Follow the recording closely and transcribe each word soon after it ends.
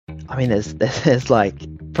I mean, there's like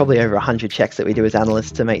probably over 100 checks that we do as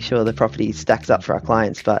analysts to make sure the property stacks up for our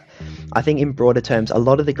clients. But I think in broader terms, a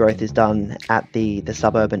lot of the growth is done at the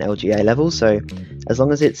suburban LGA level. So as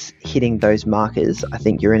long as it's hitting those markers, I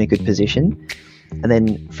think you're in a good position. And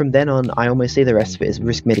then from then on, I almost see the rest of it as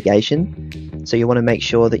risk mitigation. So you want to make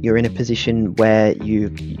sure that you're in a position where you're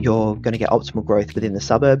going to get optimal growth within the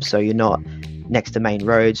suburbs. So you're not next to main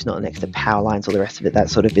roads, not next to power lines, all the rest of it, that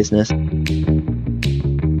sort of business.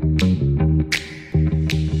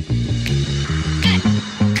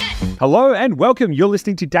 Hello and welcome. You're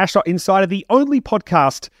listening to Dashdot Insider, the only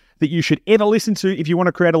podcast that you should ever listen to if you want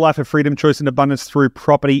to create a life of freedom, choice, and abundance through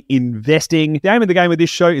property investing. The aim of the game of this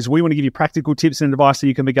show is we want to give you practical tips and advice so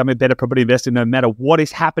you can become a better property investor no matter what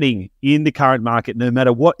is happening in the current market, no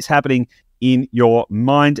matter what is happening in your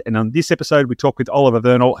mind. And on this episode, we talk with Oliver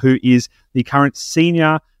Vernall, who is the current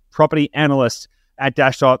senior property analyst at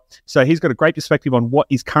Dashdot. So he's got a great perspective on what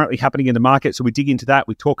is currently happening in the market. So we dig into that,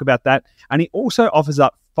 we talk about that. And he also offers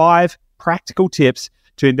up 5 practical tips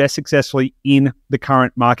to invest successfully in the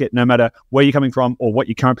current market, no matter where you're coming from or what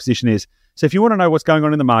your current position is. So if you want to know what's going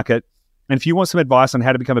on in the market, and if you want some advice on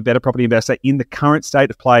how to become a better property investor in the current state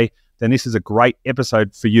of play, then this is a great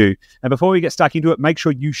episode for you. And before we get stuck into it, make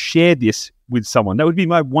sure you share this with someone. That would be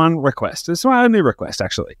my one request. It's my only request,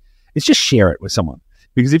 actually. It's just share it with someone.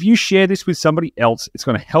 Because if you share this with somebody else, it's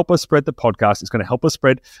going to help us spread the podcast. It's going to help us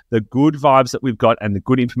spread the good vibes that we've got and the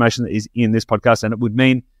good information that is in this podcast. And it would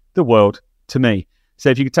mean the world to me. So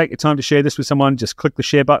if you could take the time to share this with someone, just click the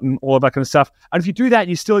share button, all of that kind of stuff. And if you do that and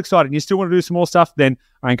you're still excited and you still want to do some more stuff, then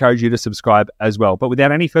I encourage you to subscribe as well. But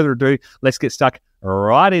without any further ado, let's get stuck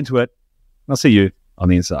right into it. I'll see you on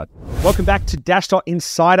the inside. Welcome back to Dashdot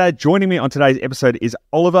Insider. Joining me on today's episode is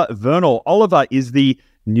Oliver Vernall. Oliver is the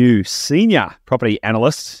new senior property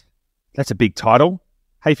analyst. That's a big title.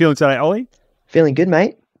 How you feeling today, Ollie? Feeling good,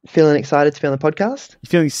 mate. Feeling excited to be on the podcast. You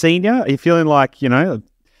feeling senior? Are you feeling like, has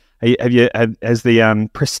the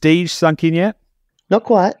prestige sunk in yet? Not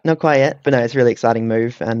quite yet, but no, it's a really exciting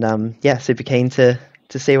move, and super keen to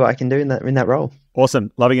see what I can do in that role.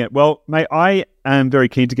 Awesome, loving it. Well, mate, I am very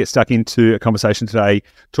keen to get stuck into a conversation today,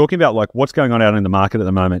 talking about like what's going on out in the market at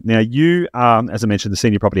the moment. Now, you, as I mentioned, the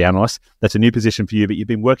senior property analyst. That's a new position for you, but you've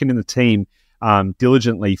been working in the team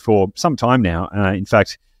diligently for some time now. In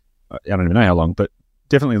fact, I don't even know how long, but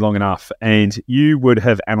definitely long enough. And you would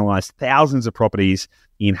have analysed thousands of properties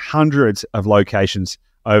in hundreds of locations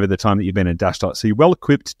over the time that you've been in Dashdot. So you're well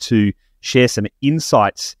equipped to share some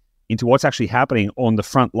insights into what's actually happening on the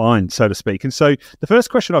front line, so to speak. And so the first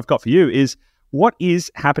question I've got for you is, what is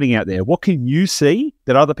happening out there? What can you see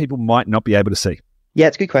that other people might not be able to see? Yeah,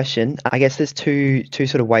 it's a good question. I guess there's two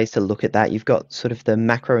sort of ways to look at that. You've got sort of the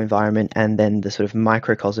macro environment and then the sort of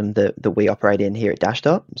microcosm that we operate in here at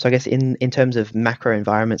Dashdot. So I guess in terms of macro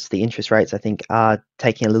environments, the interest rates, I think, are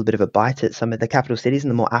taking a little bit of a bite at some of the capital cities and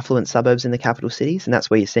the more affluent suburbs in the capital cities. And that's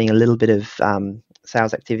where you're seeing a little bit of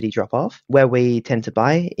sales activity drop off. Where we tend to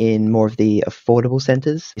buy in more of the affordable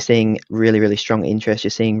centres, you're seeing really, really strong interest.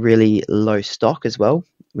 You're seeing really low stock as well,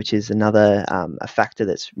 which is another a factor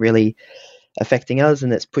that's really affecting us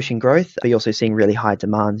and that's pushing growth. But you're also seeing really high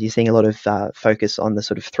demand. You're seeing a lot of focus on the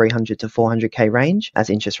sort of 300 to 400k range as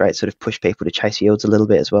interest rates sort of push people to chase yields a little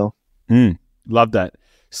bit as well. Love that.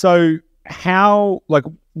 So talk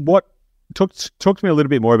to me a little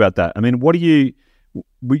bit more about that. I mean,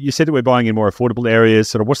 you said that we're buying in more affordable areas.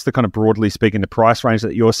 Sort of what's the kind of, broadly speaking, the price range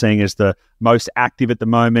that you're seeing as the most active at the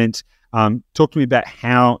moment? Talk to me about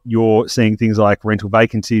how you're seeing things like rental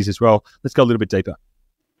vacancies as well. Let's go a little bit deeper.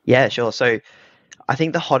 Yeah, sure. So I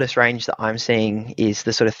think the hottest range that I'm seeing is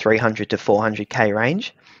the sort of 300 to 400k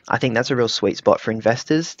range. I think that's a real sweet spot for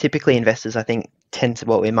investors. Typically investors, I think,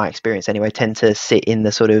 in my experience anyway, tend to sit in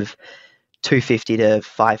the sort of 250 to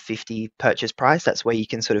 550 purchase price. That's where you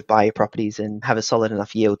can sort of buy your properties and have a solid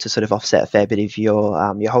enough yield to sort of offset a fair bit of your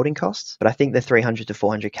holding costs. But I think the 300 to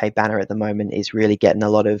 400k banner at the moment is really getting a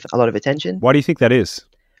lot of attention. Why do you think that is?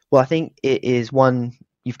 Well, I think it is one.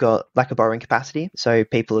 You've got lack of borrowing capacity. So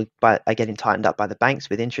people are getting tightened up by the banks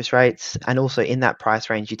with interest rates. And also in that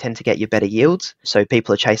price range, you tend to get your better yields. So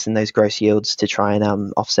people are chasing those gross yields to try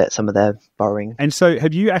and offset some of their borrowing. And so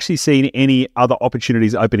have you actually seen any other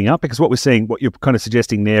opportunities opening up? Because what we're seeing, what you're kind of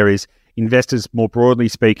suggesting there is investors, more broadly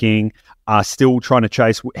speaking, are still trying to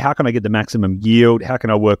chase, how can I get the maximum yield? How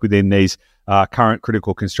can I work within these current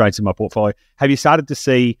critical constraints in my portfolio? Have you started to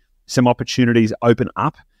see some opportunities open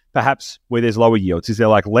up? Perhaps where there's lower yields? Is there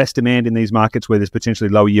like less demand in these markets where there's potentially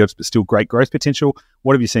lower yields but still great growth potential?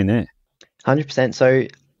 What have you seen there? 100%. So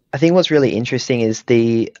I think what's really interesting is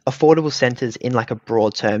the affordable centres in like a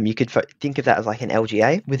broad term. You could think of that as like an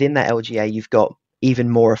LGA. Within that LGA, you've got even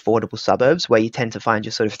more affordable suburbs where you tend to find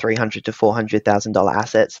your sort of $300,000 to $400,000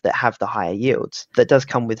 assets that have the higher yields. That does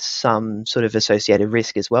come with some sort of associated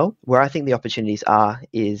risk as well. Where I think the opportunities are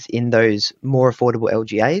is in those more affordable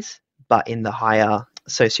LGAs, but in the higher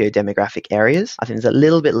socio-demographic areas. I think there's a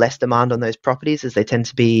little bit less demand on those properties as they tend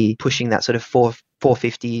to be pushing that sort of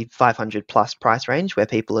 450, 500 plus price range where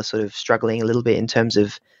people are sort of struggling a little bit in terms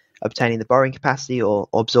of obtaining the borrowing capacity or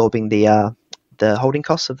absorbing the holding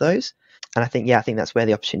costs of those. And I think that's where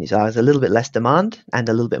the opportunities are. There's a little bit less demand and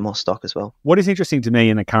a little bit more stock as well. What is interesting to me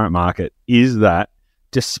in the current market is that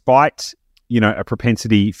despite a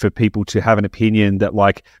propensity for people to have an opinion that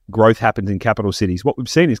like growth happens in capital cities, what we've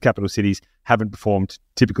seen is capital cities haven't performed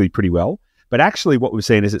typically pretty well. But actually what we've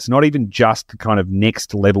seen is it's not even just the kind of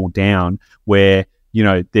next level down where,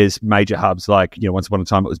 there's major hubs like, once upon a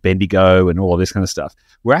time it was Bendigo and all of this kind of stuff.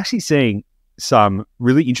 We're actually seeing some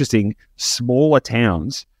really interesting smaller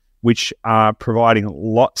towns which are providing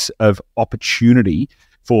lots of opportunity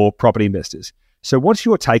for property investors. So what's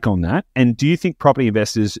your take on that? And do you think property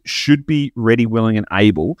investors should be ready, willing and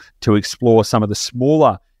able to explore some of the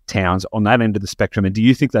smaller towns on that end of the spectrum? And do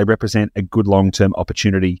you think they represent a good long-term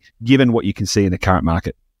opportunity given what you can see in the current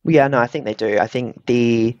market? Well, yeah, no, I think they do. I think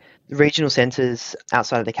the regional centres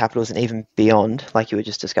outside of the capitals and even beyond, like you were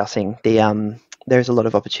just discussing, there's a lot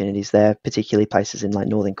of opportunities there, particularly places in like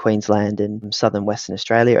northern Queensland and southern Western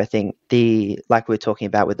Australia. I think like we were talking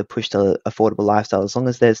about with the push to affordable lifestyle, as long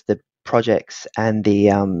as there's the projects and the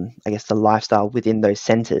the lifestyle within those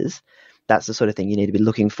centres, that's the sort of thing you need to be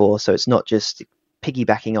looking for. So it's not just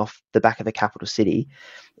piggybacking off the back of a capital city.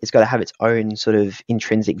 It's got to have its own sort of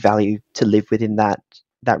intrinsic value to live within that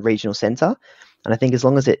regional centre. And I think as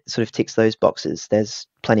long as it sort of ticks those boxes, there's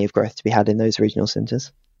plenty of growth to be had in those regional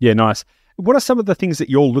centres. Yeah, nice. What are some of the things that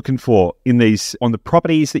you're looking for on the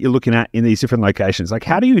properties that you're looking at in these different locations? Like,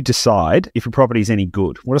 how do you decide if a property is any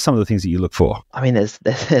good? What are some of the things that you look for? I mean,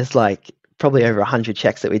 there's like probably over 100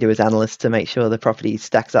 checks that we do as analysts to make sure the property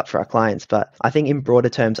stacks up for our clients. But I think in broader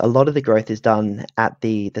terms, a lot of the growth is done at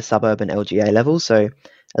the suburban LGA level. So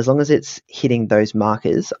as long as it's hitting those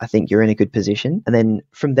markers, I think you're in a good position. And then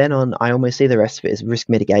from then on, I almost see the rest of it as risk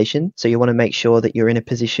mitigation. So you want to make sure that you're in a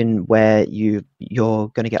position where you're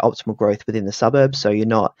going to get optimal growth within the suburbs. So you're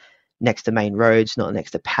not next to main roads, not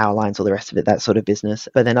next to power lines, all the rest of it, that sort of business.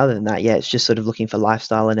 But then other than that, it's just sort of looking for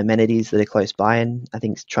lifestyle and amenities that are close by. And I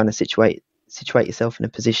think it's trying to situate yourself in a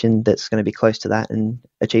position that's going to be close to that and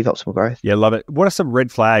achieve optimal growth. Yeah, love it. What are some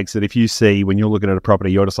red flags that if you see when you're looking at a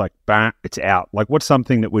property, you're just like, bang, it's out? Like, what's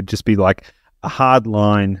something that would just be like a hard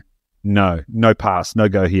line, no pass, no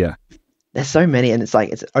go here? There's so many, and it's like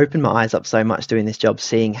it's opened my eyes up so much doing this job,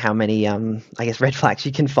 seeing how many red flags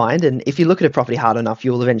you can find. And if you look at a property hard enough,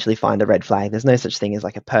 you'll eventually find a red flag. There's no such thing as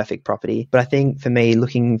like a perfect property. But I think for me,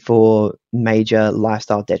 looking for major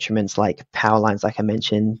lifestyle detriments like power lines, like I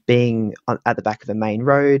mentioned, being at the back of a main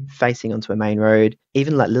road, facing onto a main road,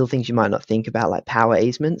 even like little things you might not think about, like power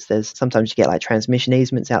easements. There's sometimes you get like transmission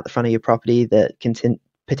easements out the front of your property that can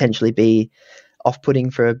potentially be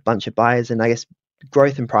off-putting for a bunch of buyers. And I guess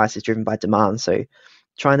growth and price is driven by demand. So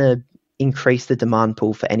trying to increase the demand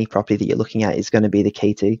pool for any property that you're looking at is going to be the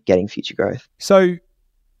key to getting future growth. So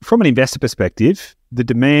from an investor perspective, the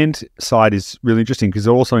demand side is really interesting because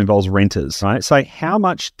it also involves renters, right? So how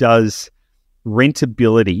much does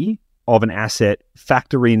rentability of an asset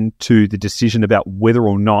factor into the decision about whether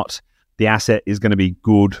or not the asset is going to be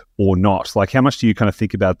good or not? Like, how much do you kind of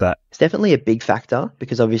think about that? It's definitely a big factor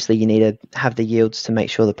because obviously you need to have the yields to make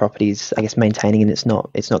sure the property's, maintaining, and it's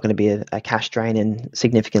not going to be a cash drain and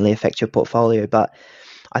significantly affect your portfolio. But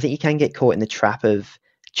I think you can get caught in the trap of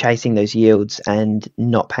chasing those yields and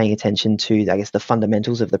not paying attention to, the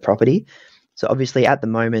fundamentals of the property. So obviously at the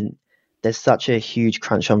moment, there's such a huge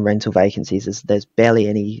crunch on rental vacancies. There's barely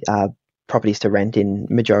any properties to rent in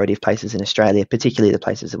majority of places in Australia, particularly the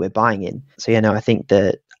places that we're buying in. So I think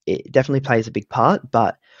that it definitely plays a big part,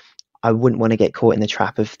 but I wouldn't want to get caught in the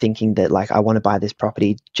trap of thinking that I want to buy this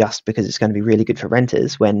property just because it's going to be really good for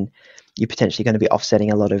renters when you're potentially going to be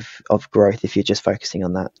offsetting a lot of growth if you're just focusing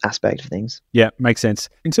on that aspect of things. Yeah, makes sense.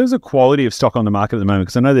 In terms of quality of stock on the market at the moment,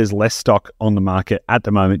 because I know there's less stock on the market at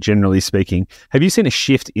the moment, generally speaking, have you seen a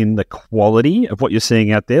shift in the quality of what you're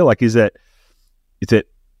seeing out there? Like,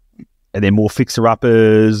 are there more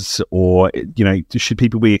fixer-uppers, or should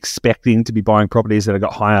people be expecting to be buying properties that have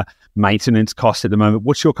got higher maintenance costs at the moment?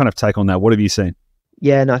 What's your kind of take on that? What have you seen?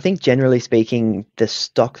 Yeah, no, I think generally speaking, the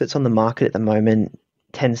stock that's on the market at the moment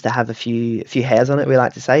tends to have a few hairs on it. We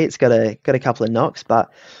like to say it's got a couple of knocks,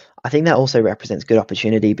 but I think that also represents good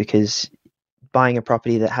opportunity because buying a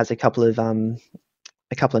property that has a couple of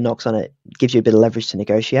knocks on it gives you a bit of leverage to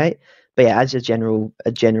negotiate. But yeah, as a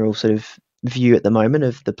general sort of view at the moment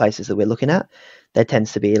of the places that we're looking at, there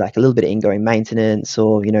tends to be like a little bit of ingoing maintenance,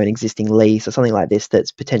 or an existing lease or something like this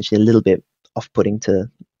that's potentially a little bit off-putting to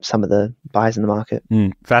some of the buyers in the market.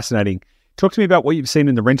 Fascinating. Talk to me about what you've seen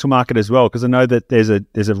in the rental market as well, because I know that there's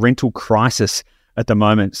a rental crisis at the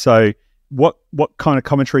moment. So what kind of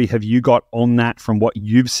commentary have you got on that from what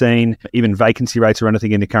you've seen, even vacancy rates or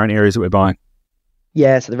anything in the current areas that we're buying?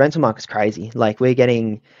 Yeah, so the rental market's crazy. Like, we're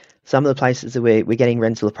getting some of the places that we're getting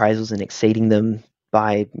rental appraisals and exceeding them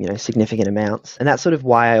by significant amounts. And that's sort of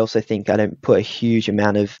why I also think I don't put a huge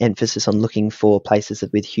amount of emphasis on looking for places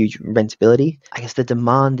with huge rentability. I guess the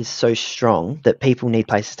demand is so strong that people need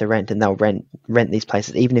places to rent, and they'll rent these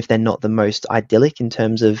places even if they're not the most idyllic in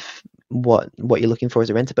terms of what you're looking for as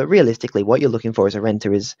a renter. But realistically, what you're looking for as a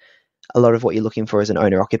renter is a lot of what you're looking for as an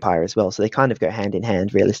owner-occupier as well. So they kind of go hand in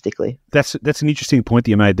hand, realistically. That's an interesting point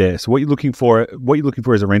that you made there. So what you're looking for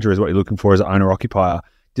as a renter is what you're looking for as an owner-occupier.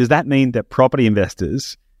 Does that mean that property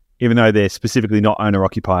investors, even though they're specifically not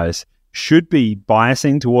owner-occupiers, should be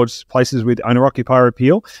biasing towards places with owner-occupier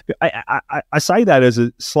appeal? I say that as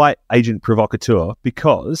a slight agent provocateur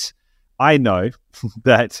because I know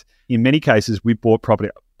that in many cases we've bought property.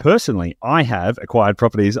 Personally, I have acquired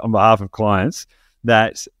properties on behalf of clients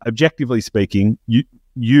that, objectively speaking,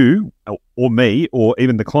 you or me or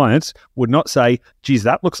even the clients would not say, geez,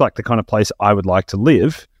 that looks like the kind of place I would like to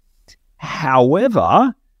live.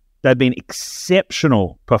 However, they've been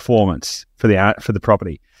exceptional performance for the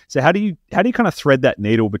property. So how do you kind of thread that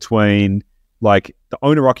needle between like the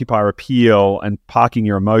owner-occupier appeal and parking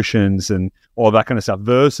your emotions and all that kind of stuff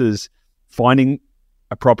versus finding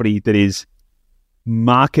a property that is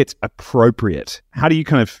market appropriate? How do you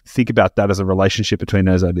kind of think about that as a relationship between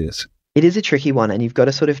those ideas? It is a tricky one, and you've got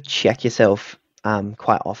to sort of check yourself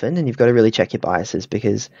quite often, and you've got to really check your biases,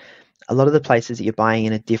 because a lot of the places that you're buying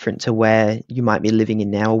in are different to where you might be living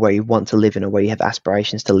in now, or where you want to live in, or where you have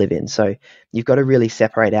aspirations to live in. So you've got to really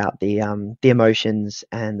separate out the emotions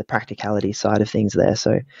and the practicality side of things there.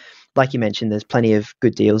 So like you mentioned, there's plenty of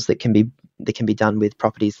good deals that can be done with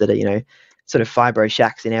properties that are, sort of fibro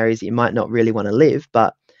shacks in areas that you might not really want to live,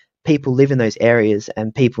 but people live in those areas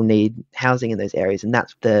and people need housing in those areas, and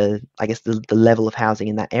that's the level of housing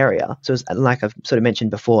in that area. So like I've sort of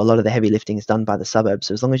mentioned before, a lot of the heavy lifting is done by the suburbs.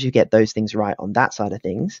 So as long as you get those things right on that side of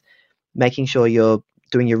things, making sure you're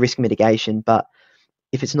doing your risk mitigation, but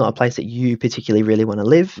if it's not a place that you particularly really want to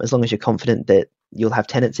live, as long as you're confident that you'll have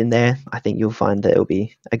tenants in there, I think you'll find that it'll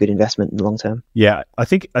be a good investment in the long term. Yeah, I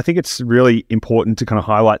think it's really important to kind of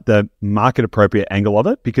highlight the market appropriate angle of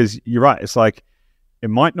it, because you're right. It's like, it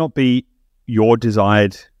might not be your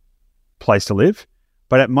desired place to live,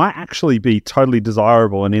 but it might actually be totally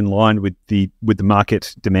desirable and in line with the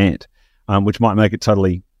market demand, which might make it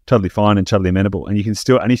totally fine and totally amenable. And you can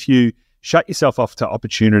still, and if you shut yourself off to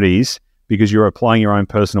opportunities because you're applying your own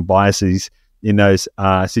personal biases in those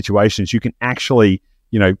situations, you can actually,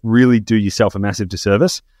 really do yourself a massive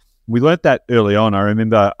disservice. We learnt that early on. I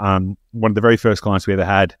remember one of the very first clients we ever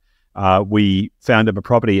had, we found them a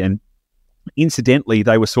property, and incidentally,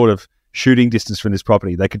 they were sort of shooting distance from this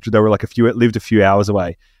property. They were like lived a few hours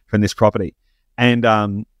away from this property, and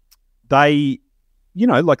they,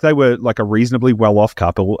 they were like a reasonably well-off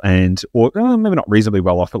couple, or maybe not reasonably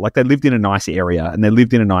well-off, but like they lived in a nice area and they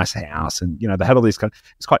lived in a nice house, and they had all this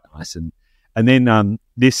it's quite nice, and then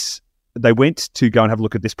they went to go and have a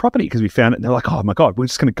look at this property because we found it, and they're like, oh my God, we're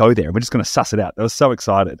just going to go there. We're just going to suss it out. They were so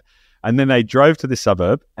excited. And then they drove to this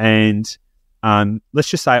suburb, and let's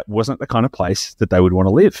just say it wasn't the kind of place that they would want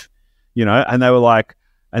to live, and they were like,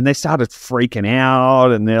 and they started freaking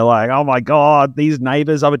out, and they're like, oh my God, these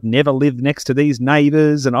neighbors, I would never live next to these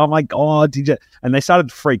neighbors. And oh my God, and they started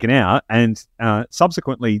freaking out. And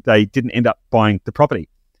subsequently, they didn't end up buying the property.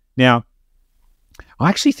 Now, I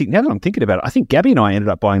actually think, now that I'm thinking about it, I think Gabby and I ended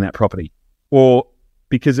up buying that property,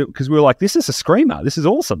 because we were like, this is a screamer. This is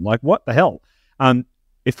awesome. Like, what the hell?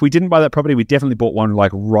 If we didn't buy that property, we definitely bought one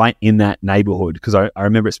like right in that neighborhood, because I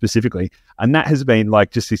remember it specifically. And that has been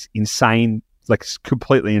like just this insane, like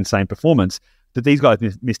completely insane performance that these guys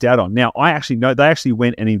missed out on. Now, I actually know they actually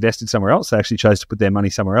went and invested somewhere else. They actually chose to put their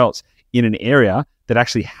money somewhere else in an area that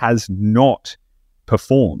actually has not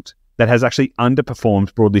performed, that has actually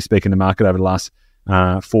underperformed, broadly speaking, the market over the last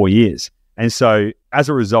 4 years. And so as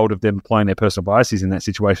a result of them applying their personal biases in that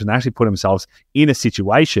situation, they actually put themselves in a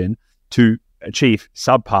situation to achieve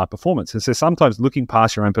subpar performance. And so sometimes looking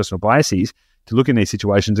past your own personal biases to look in these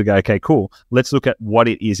situations and go, okay, cool, let's look at what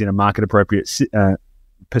it is in a market appropriate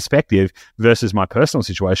perspective versus my personal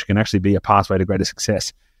situation can actually be a pathway to greater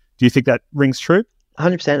success. Do you think that rings true?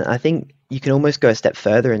 100%. I think you can almost go a step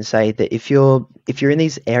further and say that if you're in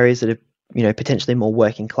these areas that are, potentially more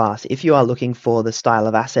working class, if you are looking for the style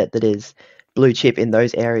of asset that is blue chip in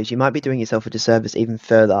those areas, you might be doing yourself a disservice even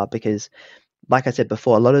further, because like I said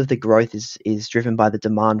before, a lot of the growth is driven by the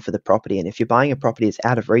demand for the property. And if you're buying a property that's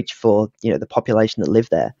out of reach for, the population that live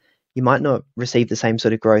there, you might not receive the same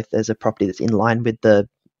sort of growth as a property that's in line with the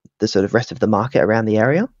sort of rest of the market around the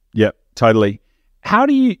area. Yeah, totally. How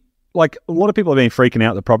do you, like, a lot of people have been freaking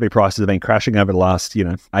out that property prices have been crashing over the last,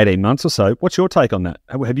 18 months or so. What's your take on that?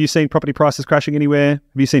 Have you seen property prices crashing anywhere? Have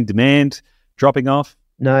you seen demand dropping off?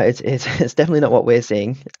 No, it's definitely not what we're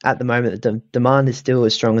seeing at the moment. The demand is still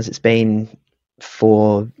as strong as it's been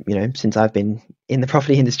for, since I've been in the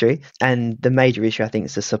property industry. And the major issue, I think,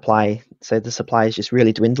 is the supply. So the supply is just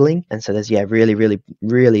really dwindling. And so there's, really, really,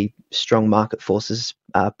 really strong market forces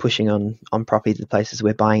pushing on property to the places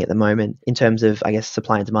we're buying at the moment, in terms of, I guess,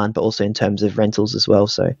 supply and demand, but also in terms of rentals as well.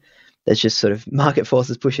 So there's just sort of market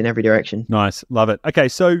forces pushing every direction. Nice. Love it. Okay.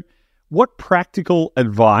 So what practical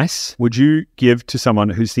advice would you give to someone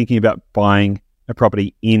who's thinking about buying a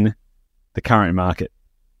property in the current market?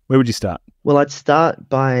 Where would you start? Well, I'd start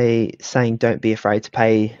by saying don't be afraid to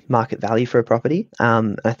pay market value for a property.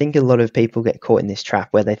 I think a lot of people get caught in this trap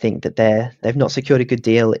where they think that they've not secured a good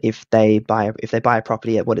deal if they buy a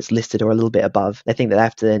property at what it's listed or a little bit above. They think that they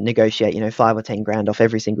have to negotiate, 5 or 10 grand off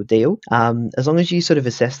every single deal. As long as you sort of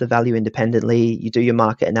assess the value independently, you do your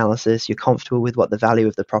market analysis, you're comfortable with what the value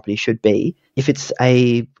of the property should be. If it's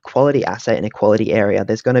a quality asset in a quality area,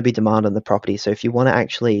 there's going to be demand on the property. So if you want to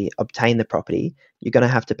actually obtain the property, you're going to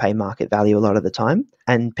have to pay market value a lot of the time.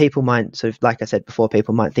 And people might sort of, like I said before,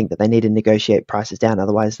 people might think that they need to negotiate prices down,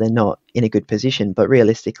 otherwise they're not in a good position. But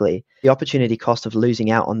realistically, the opportunity cost of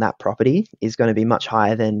losing out on that property is going to be much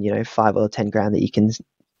higher than, 5 or 10 grand that you can,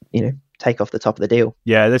 take off the top of the deal.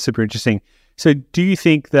 Yeah, that's super interesting. So do you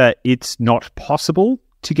think that it's not possible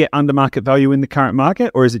to get under market value in the current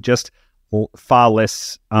market, or is it just far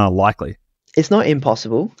less likely? It's not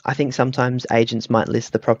impossible. I think sometimes agents might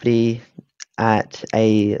list the property at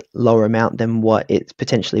a lower amount than what it's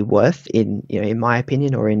potentially worth in my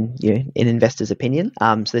opinion, or in investors' opinion.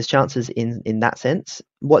 So there's chances in that sense.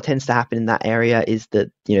 What tends to happen in that area is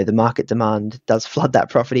that the market demand does flood that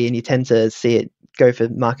property, and you tend to see it go for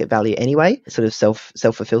market value anyway. It sort of self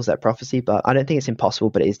fulfills that prophecy. But I don't think it's impossible,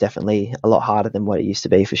 but it is definitely a lot harder than what it used to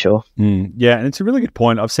be, for sure. Yeah, and it's a really good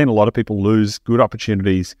point. I've seen a lot of people lose good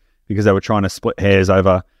opportunities because they were trying to split hairs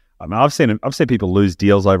over. I mean, I've seen people lose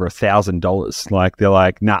deals over $1,000. Like, they're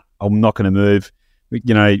like, nah, I'm not going to move.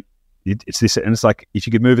 It's this, and it's like, if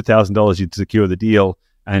you could move $1,000, you'd secure the deal,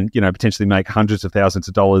 and potentially make hundreds of thousands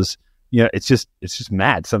of dollars. It's just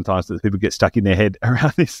mad sometimes that people get stuck in their head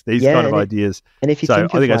around these kind of ideas. And if you I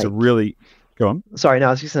think that's a really go on. Sorry, no,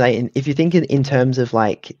 I was just going to say, if you think in terms of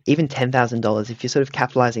like even $10,000, if you're sort of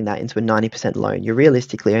capitalizing that into a 90% loan, you're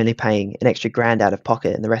realistically only paying an extra grand out of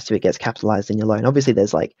pocket, and the rest of it gets capitalized in your loan. Obviously,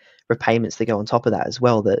 there's like repayments that go on top of that as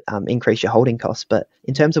well that increase your holding costs. But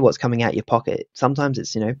in terms of what's coming out your pocket, sometimes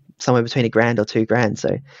it's somewhere between $1,000 or $2,000.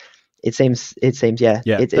 So it seems yeah.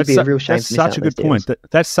 It'd be a real shame. That's such a good point.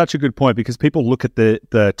 That's such a good point, because people look at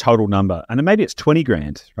the total number, and maybe it's 20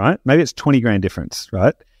 grand, right? Maybe it's 20 grand difference,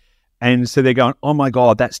 right? And so they're going, oh my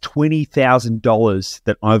God, that's $20,000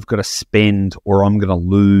 that I've got to spend, or I'm going to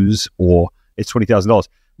lose, or it's $20,000.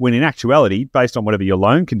 When in actuality, based on whatever your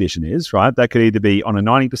loan condition is, right, that could either be on a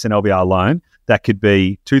 90% LVR loan, that could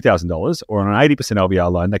be $2,000, or on an 80%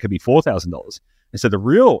 LVR loan, that could be $4,000. And so the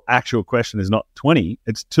real actual question is not 20,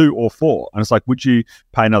 it's 2 or 4. And it's like, would you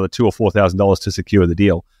pay another $2,000 or $4,000 to secure the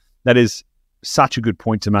deal? That is such a good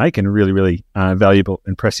point to make, and really, really valuable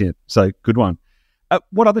and prescient. So good one.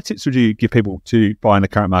 What other tips would you give people to buy in the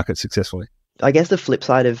current market successfully? I guess the flip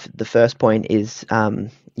side of the first point is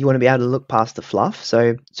you want to be able to look past the fluff.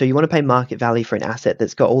 So you want to pay market value for an asset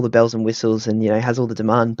that's got all the bells and whistles and has all the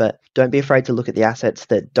demand, but don't be afraid to look at the assets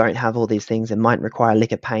that don't have all these things and might require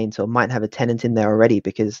lick of paint, or might have a tenant in there already,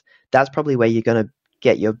 because that's probably where you're going to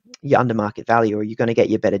get your under market value, or you're going to get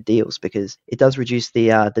your better deals, because it does reduce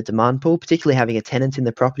the demand pool, particularly having a tenant in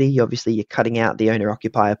the property. You're cutting out the owner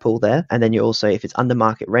occupier pool there. And then you're also, if it's under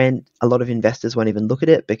market rent, a lot of investors won't even look at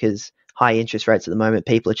it, because high interest rates at the moment,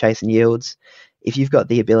 people are chasing yields. If you've got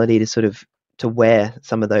the ability to wear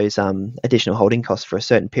some of those additional holding costs for a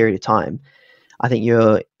certain period of time, I think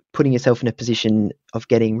you're putting yourself in a position of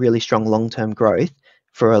getting really strong long-term growth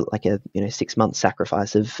for a 6-month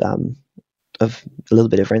sacrifice of a little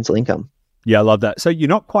bit of rental income. Yeah, I love that. So you're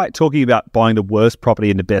not quite talking about buying the worst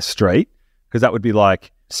property in the best street, because that would be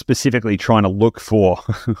like specifically trying to look for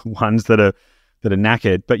ones that are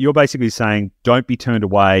knackered. But you're basically saying, don't be turned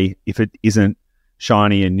away if it isn't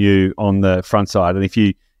shiny and new on the front side. And if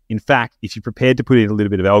you're prepared to put in a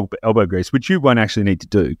little bit of elbow grease, which you won't actually need to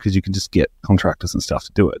do because you can just get contractors and stuff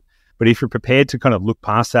to do it. But if you're prepared to kind of look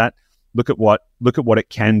past that, look at what it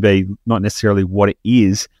can be, not necessarily what it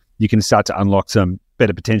is, you can start to unlock some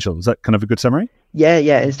better potential. Is that kind of a good summary? Yeah.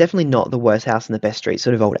 It's definitely not the worst house in the best street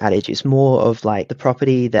sort of old adage. It's more of like the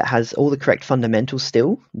property that has all the correct fundamentals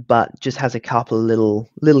still, but just has a couple of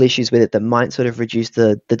little issues with it that might sort of reduce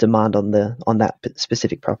the demand on that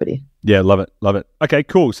specific property. Yeah, love it. Okay,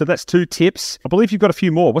 cool. So that's 2 tips. I believe you've got a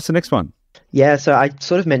few more. What's the next one? Yeah, so I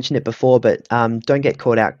sort of mentioned it before, but don't get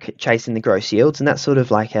caught out chasing the gross yields, and that's sort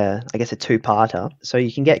of like a two-parter. So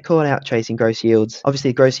you can get caught out chasing gross yields.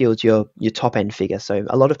 Obviously, gross yields your top end figure. So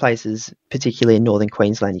a lot of places, particularly in northern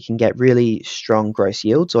Queensland, you can get really strong gross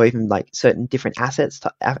yields, or even like certain different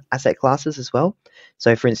asset classes as well.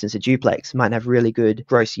 So for instance, a duplex might have really good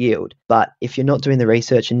gross yield, but if you're not doing the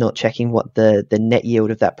research and not checking what the net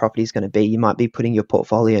yield of that property is going to be, you might be putting your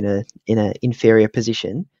portfolio in an inferior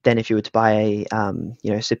position than if you were to buy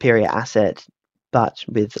a superior asset but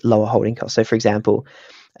with lower holding costs. So for example,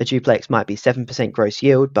 a duplex might be 7% gross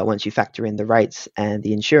yield, but once you factor in the rates and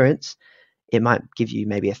the insurance, it might give you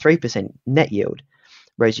maybe a 3% net yield.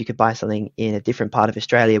 Whereas you could buy something in a different part of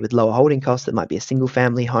Australia with lower holding costs that might be a single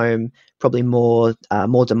family home, probably more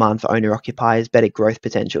demand for owner occupiers, better growth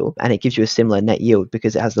potential, and it gives you a similar net yield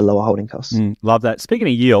because it has the lower holding costs. Love that. Speaking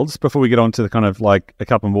of yields, before we get on to the kind of like a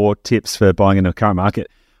couple more tips for buying in the current market,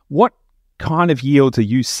 what kind of yields are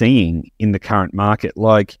you seeing in the current market?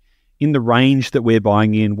 Like in the range that we're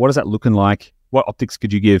buying in, what is that looking like? What optics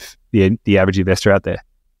could you give the average investor out there?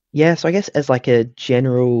 Yeah, so I guess as like a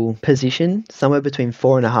general position, somewhere between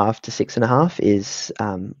 4.5 to 6.5 is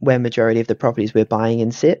where majority of the properties we're buying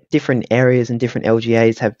in sit. Different areas and different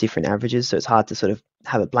LGAs have different averages, so it's hard to sort of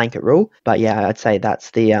have a blanket rule. But yeah, I'd say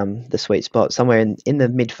that's the sweet spot. Somewhere in the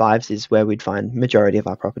mid fives is where we'd find majority of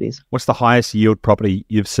our properties. What's the highest yield property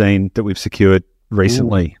you've seen that we've secured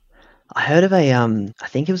recently? Ooh. I heard of I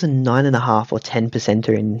think it was a 9.5 or 10%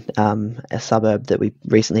 in a suburb that we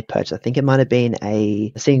recently purchased. I think it might have been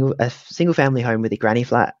a single family home with a granny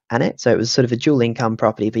flat in it. So it was sort of a dual income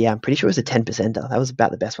property. But yeah, I'm pretty sure it was a 10%er. That was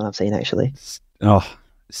about the best one I've seen actually. Oh,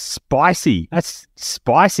 spicy. That's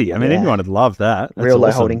spicy. I mean, anyone would love that. That's real low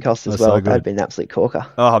awesome. Holding costs as well. That'd be an absolute corker.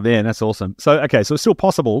 Oh man, that's awesome. So okay, so it's still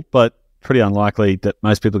possible, but pretty unlikely that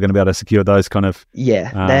most people are going to be able to secure those kind of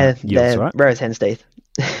they're right? rare as hen's teeth.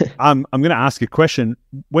 I'm going to ask you a question.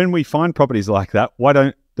 When we find properties like that, why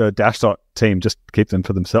don't the Dashdot team just keep them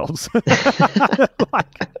for themselves? No,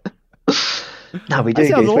 we do. That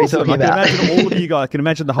sounds What are you awesome. talking about? I can imagine all of you guys. I can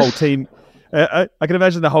imagine the whole team. I can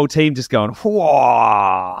imagine the whole team just going,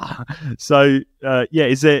 "Whoa!" So,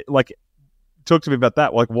 is there like? Talk to me about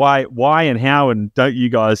that. Like, why, and how, and don't you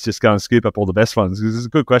guys just go and scoop up all the best ones? Because it's a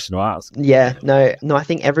good question to ask. Yeah, no. I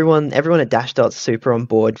think everyone at Dashdot's super on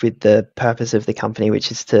board with the purpose of the company,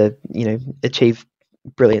 which is to achieve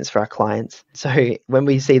brilliance for our clients. So when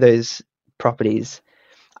we see those properties,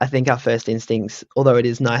 I think our first instincts, although it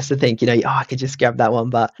is nice to think, I could just grab that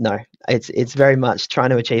one, but no, it's very much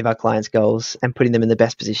trying to achieve our clients' goals and putting them in the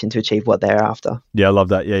best position to achieve what they're after. Yeah, I love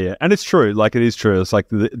that. Yeah, and it's true. Like it is true. It's like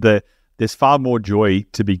there's far more joy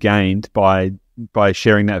to be gained by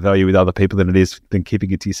sharing that value with other people than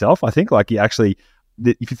keeping it to yourself. I think like if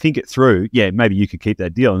you think it through, maybe you could keep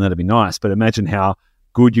that deal and that'd be nice. But imagine how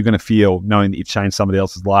good you're going to feel knowing that you've changed somebody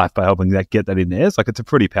else's life by helping get that in theirs. Like it's a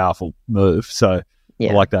pretty powerful move. So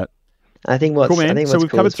I like that. I think what's cool, man. I think so what's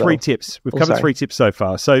we've cool covered as well. 3 tips. We've covered 3 tips so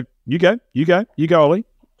far. So you go, Ollie.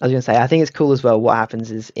 I was going to say, I think it's cool as well. What happens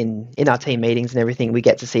is in our team meetings and everything, we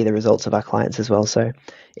get to see the results of our clients as well. So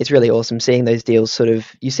it's really awesome seeing those deals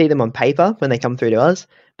you see them on paper when they come through to us,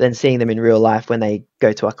 but then seeing them in real life when they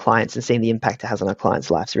go to our clients and seeing the impact it has on our clients'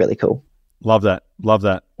 lives is really cool. Love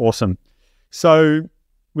that. Awesome. So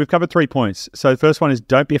we've covered 3 points. So the first one is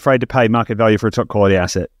don't be afraid to pay market value for a top quality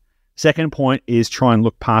asset. Second point is try and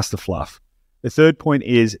look past the fluff. The third point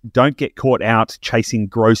is don't get caught out chasing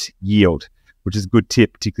gross yield, which is a good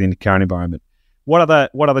tip, particularly in the current environment. What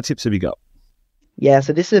other tips have you got? Yeah,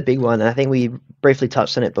 so this is a big one. I think we briefly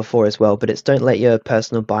touched on it before as well, but it's don't let your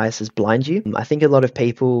personal biases blind you. I think a lot of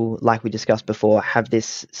people, like we discussed before, have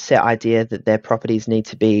this set idea that their properties need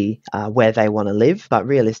to be where they want to live. But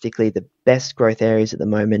realistically, the best growth areas at the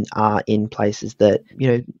moment are in places that,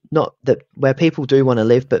 not that where people do want to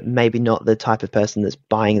live, but maybe not the type of person that's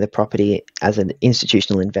buying the property as an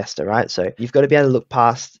institutional investor, right? So you've got to be able to look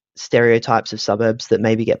past stereotypes of suburbs that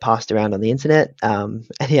maybe get passed around on the internet, and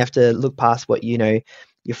you have to look past what your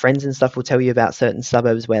friends and stuff will tell you about certain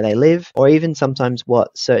suburbs where they live, or even sometimes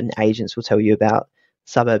what certain agents will tell you about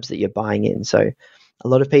suburbs that you're buying in. So a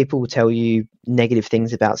lot of people will tell you negative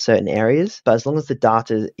things about certain areas, but as long as the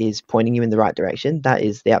data is pointing you in the right direction, that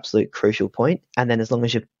is the absolute crucial point. And then as long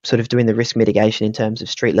as you're sort of doing the risk mitigation in terms of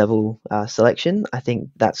street level selection, I think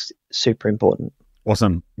that's super important.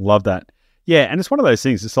 Awesome. Love that. Yeah, and it's one of those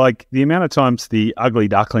things. It's like the amount of times the ugly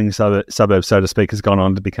duckling suburb, so to speak, has gone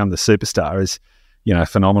on to become the superstar is,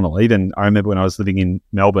 phenomenal. Even I remember when I was living in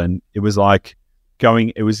Melbourne, it was like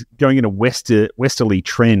going in a westerly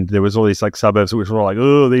trend. There was all these like suburbs which were like,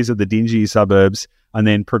 oh, these are the dingy suburbs, and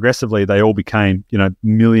then progressively they all became $1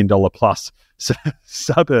 million plus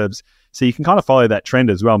suburbs. So you can kind of follow that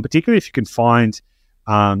trend as well, and particularly if you can find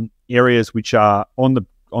areas which are on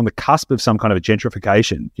the cusp of some kind of a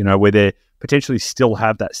gentrification, where they potentially still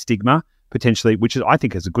have that stigma, potentially, which is, I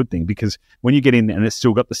think, is a good thing, because when you get in and it's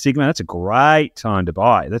still got the stigma, that's a great time to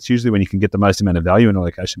buy. That's usually when you can get the most amount of value in a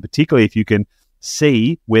location, particularly if you can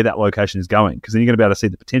see where that location is going, because then you're going to be able to see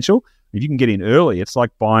the potential. If you can get in early, it's like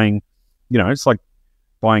buying, it's like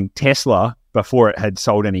buying Tesla before it had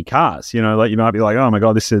sold any cars. Like you might be like, oh my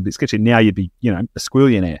God, this is a bit sketchy. Now you'd be, a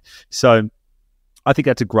squillionaire. So I think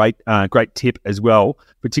that's a great tip as well,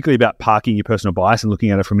 particularly about parking your personal bias and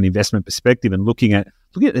looking at it from an investment perspective, and looking at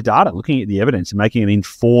the data, looking at the evidence, and making an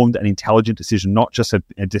informed and intelligent decision, not just a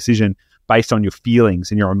decision based on your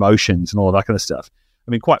feelings and your emotions and all of that kind of stuff.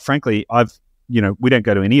 I mean, quite frankly, we don't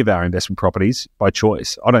go to any of our investment properties by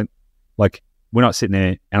choice. We're not sitting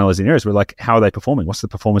there analyzing areas. We're like, how are they performing? What's the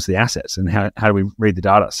performance of the assets? And how do we read the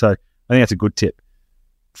data? So I think that's a good tip.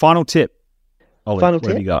 Final tip. Ollie, what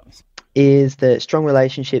have you got? Is that strong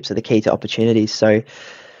relationships are the key to opportunities. So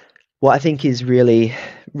what I think is really,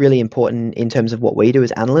 really important in terms of what we do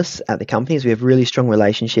as analysts at the company is we have really strong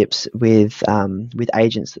relationships with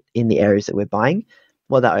agents in the areas that we're buying.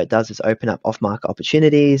 What that does is open up off-market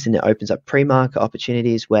opportunities, and it opens up pre-market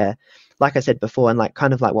opportunities where, like I said before, and like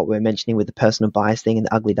kind of like what we were mentioning with the personal bias thing and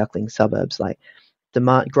the ugly duckling suburbs, like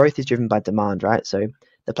demand growth is driven by demand, right? So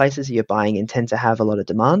the places that you're buying in tend to have a lot of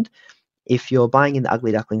demand. If you're buying in the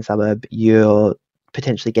ugly duckling suburb, you're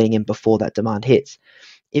potentially getting in before that demand hits.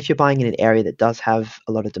 If you're buying in an area that does have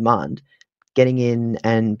a lot of demand, getting in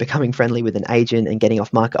and becoming friendly with an agent and getting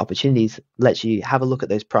off-market opportunities lets you have a look at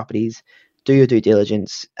those properties, do your due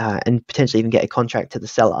diligence, and potentially even get a contract to the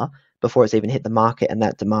seller before it's even hit the market, and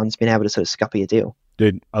that demand's been able to sort of scupper your deal.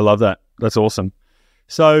 Dude, I love that. That's awesome.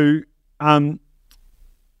 So,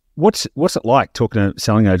 what's it like talking to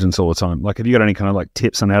selling agents all the time? Like, have you got any kind of like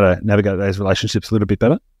tips on how to navigate those relationships a little bit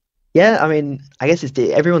better? Yeah, I mean, I guess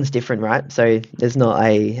everyone's different, right? So there's not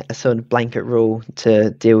a sort of blanket rule to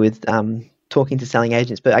deal with talking to selling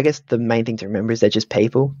agents. But I guess the main thing to remember is they're just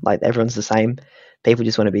people. Like, everyone's the same. People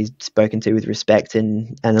just want to be spoken to with respect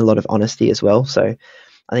and a lot of honesty as well. So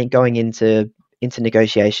I think going into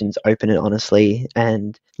negotiations open and honestly,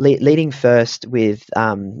 and leading first with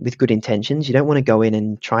good intentions. You don't want to go in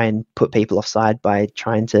and try and put people offside by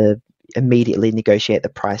trying to immediately negotiate the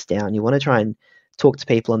price down. You want to try and talk to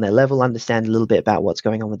people on their level, understand a little bit about what's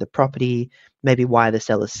going on with the property, maybe why the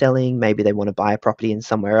seller's selling, maybe they want to buy a property in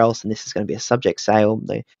somewhere else and this is going to be a subject sale.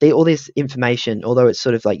 All this information, although it's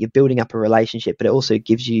sort of like you're building up a relationship, but it also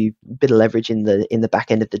gives you a bit of leverage in the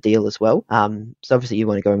back end of the deal as well. So obviously you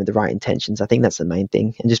want to go in with the right intentions. I think that's the main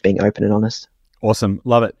thing, and just being open and honest. Awesome.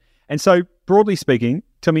 Love it. And so broadly speaking,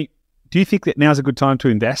 tell me, do you think that now's a good time to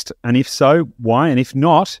invest? And if so, why? And if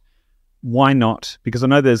not, why not? Because I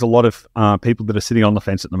know there's a lot of people that are sitting on the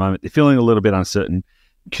fence at the moment. They're feeling a little bit uncertain.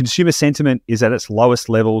 Consumer sentiment is at its lowest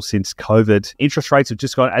level since COVID. Interest rates have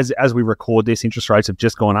just gone, as we record this, interest rates have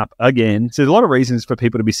just gone up again. So there's a lot of reasons for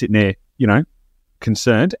people to be sitting there,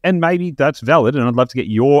 concerned, and maybe that's valid. And I'd love to get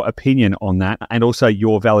your opinion on that, and also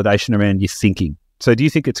your validation around your thinking. So do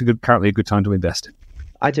you think it's currently a good time to invest?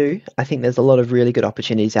 I do. I think there's a lot of really good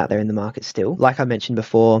opportunities out there in the market still. Like I mentioned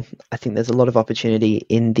before, I think there's a lot of opportunity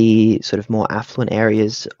in the sort of more affluent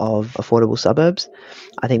areas of affordable suburbs.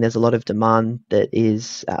 I think there's a lot of demand that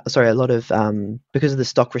is, because of the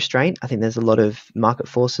stock restraint, I think there's a lot of market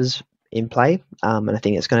forces in play. And I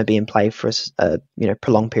think it's going to be in play for a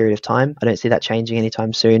prolonged period of time. I don't see that changing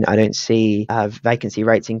anytime soon. I don't see vacancy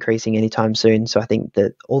rates increasing anytime soon. So I think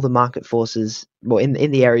that all the market forces, well, in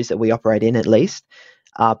the areas that we operate in at least,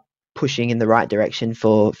 are pushing in the right direction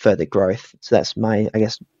for further growth. So that's my, I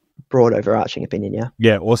guess, broad overarching opinion. Yeah.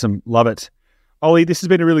 Yeah. Awesome. Love it. Ollie, this has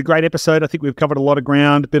been a really great episode. I think we've covered a lot of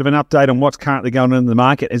ground, a bit of an update on what's currently going on in the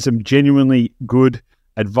market, and some genuinely good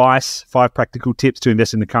advice, 5 practical tips to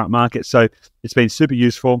invest in the current market. So it's been super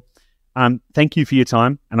useful. Thank you for your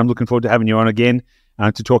time. And I'm looking forward to having you on again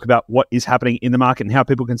to talk about what is happening in the market and how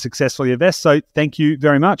people can successfully invest. So thank you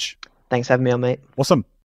very much. Thanks for having me on, mate. Awesome.